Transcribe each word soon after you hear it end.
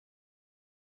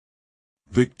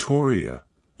Victoria,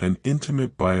 an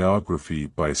intimate biography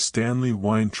by Stanley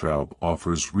Weintraub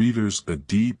offers readers a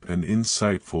deep and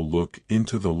insightful look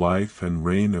into the life and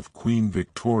reign of Queen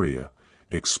Victoria,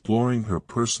 exploring her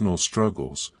personal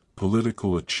struggles,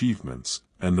 political achievements,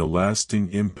 and the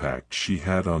lasting impact she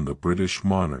had on the British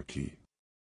monarchy.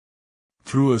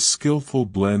 Through a skillful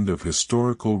blend of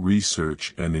historical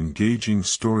research and engaging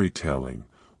storytelling,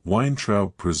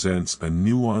 Weintraub presents a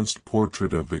nuanced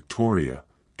portrait of Victoria,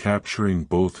 capturing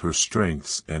both her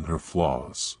strengths and her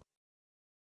flaws.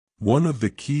 One of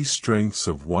the key strengths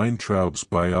of Weintraub's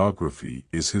biography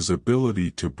is his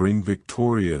ability to bring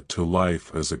Victoria to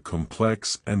life as a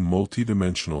complex and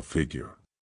multidimensional figure.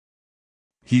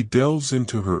 He delves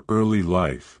into her early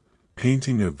life,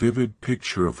 painting a vivid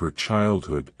picture of her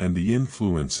childhood and the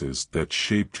influences that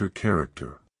shaped her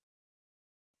character.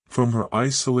 From her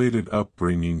isolated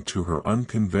upbringing to her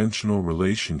unconventional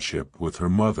relationship with her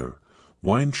mother,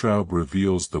 Weintraub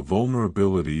reveals the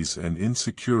vulnerabilities and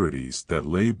insecurities that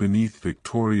lay beneath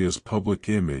Victoria's public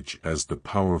image as the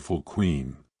powerful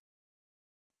queen.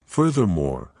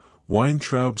 Furthermore,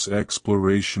 Weintraub's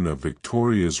exploration of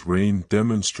Victoria's reign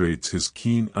demonstrates his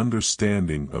keen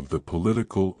understanding of the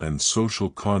political and social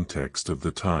context of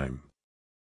the time.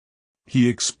 He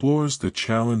explores the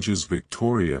challenges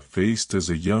Victoria faced as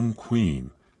a young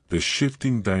queen, the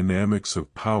shifting dynamics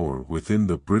of power within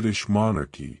the British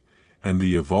monarchy, and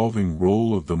the evolving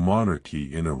role of the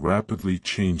monarchy in a rapidly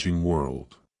changing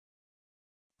world.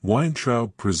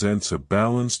 Weintraub presents a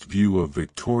balanced view of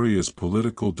Victoria's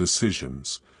political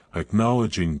decisions,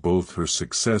 acknowledging both her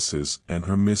successes and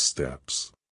her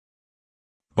missteps.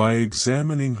 By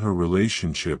examining her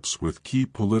relationships with key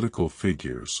political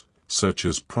figures, such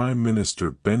as Prime Minister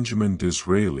Benjamin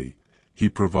Disraeli, he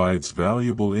provides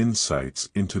valuable insights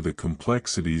into the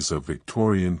complexities of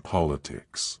Victorian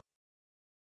politics.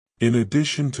 In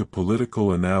addition to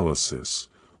political analysis,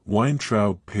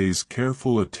 Weintraub pays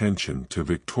careful attention to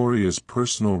Victoria's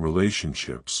personal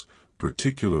relationships,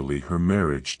 particularly her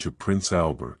marriage to Prince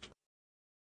Albert.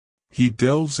 He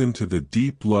delves into the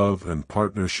deep love and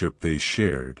partnership they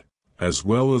shared, as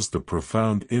well as the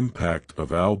profound impact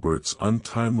of Albert's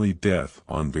untimely death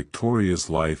on Victoria's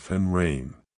life and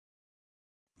reign.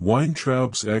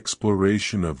 Weintraub's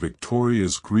exploration of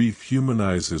Victoria's grief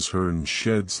humanizes her and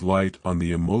sheds light on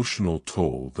the emotional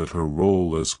toll that her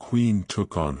role as queen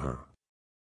took on her.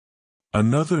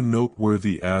 Another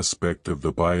noteworthy aspect of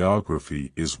the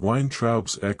biography is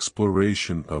Weintraub's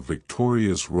exploration of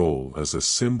Victoria's role as a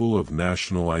symbol of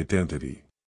national identity.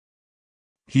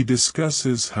 He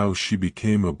discusses how she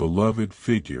became a beloved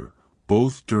figure,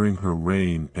 both during her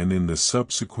reign and in the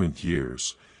subsequent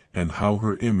years, and how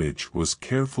her image was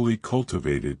carefully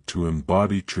cultivated to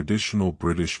embody traditional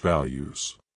British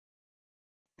values.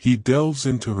 He delves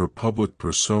into her public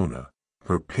persona,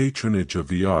 her patronage of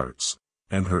the arts,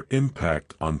 and her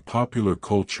impact on popular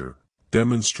culture,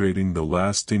 demonstrating the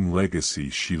lasting legacy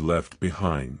she left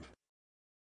behind.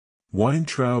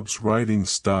 Weintraub's writing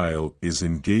style is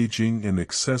engaging and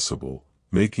accessible,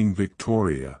 making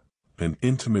Victoria, an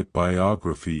intimate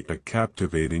biography, a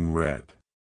captivating read.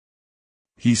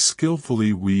 He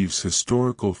skillfully weaves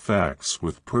historical facts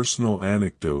with personal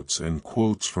anecdotes and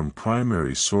quotes from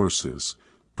primary sources,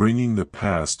 bringing the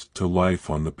past to life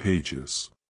on the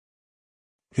pages.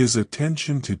 His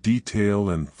attention to detail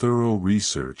and thorough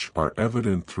research are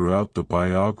evident throughout the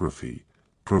biography,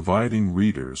 providing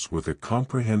readers with a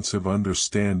comprehensive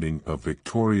understanding of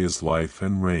Victoria's life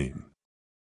and reign.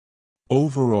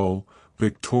 Overall,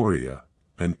 Victoria,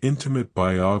 an intimate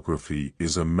biography,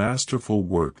 is a masterful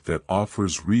work that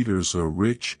offers readers a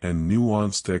rich and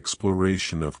nuanced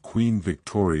exploration of Queen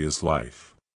Victoria's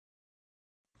life.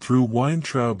 Through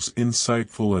Weintraub's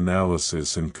insightful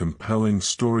analysis and compelling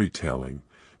storytelling,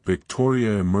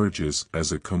 Victoria emerges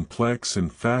as a complex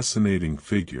and fascinating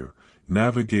figure,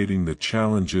 navigating the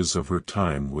challenges of her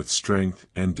time with strength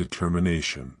and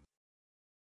determination.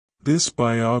 This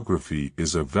biography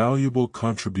is a valuable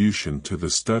contribution to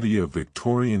the study of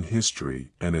Victorian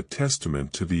history and a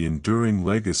testament to the enduring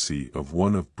legacy of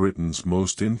one of Britain's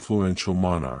most influential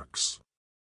monarchs.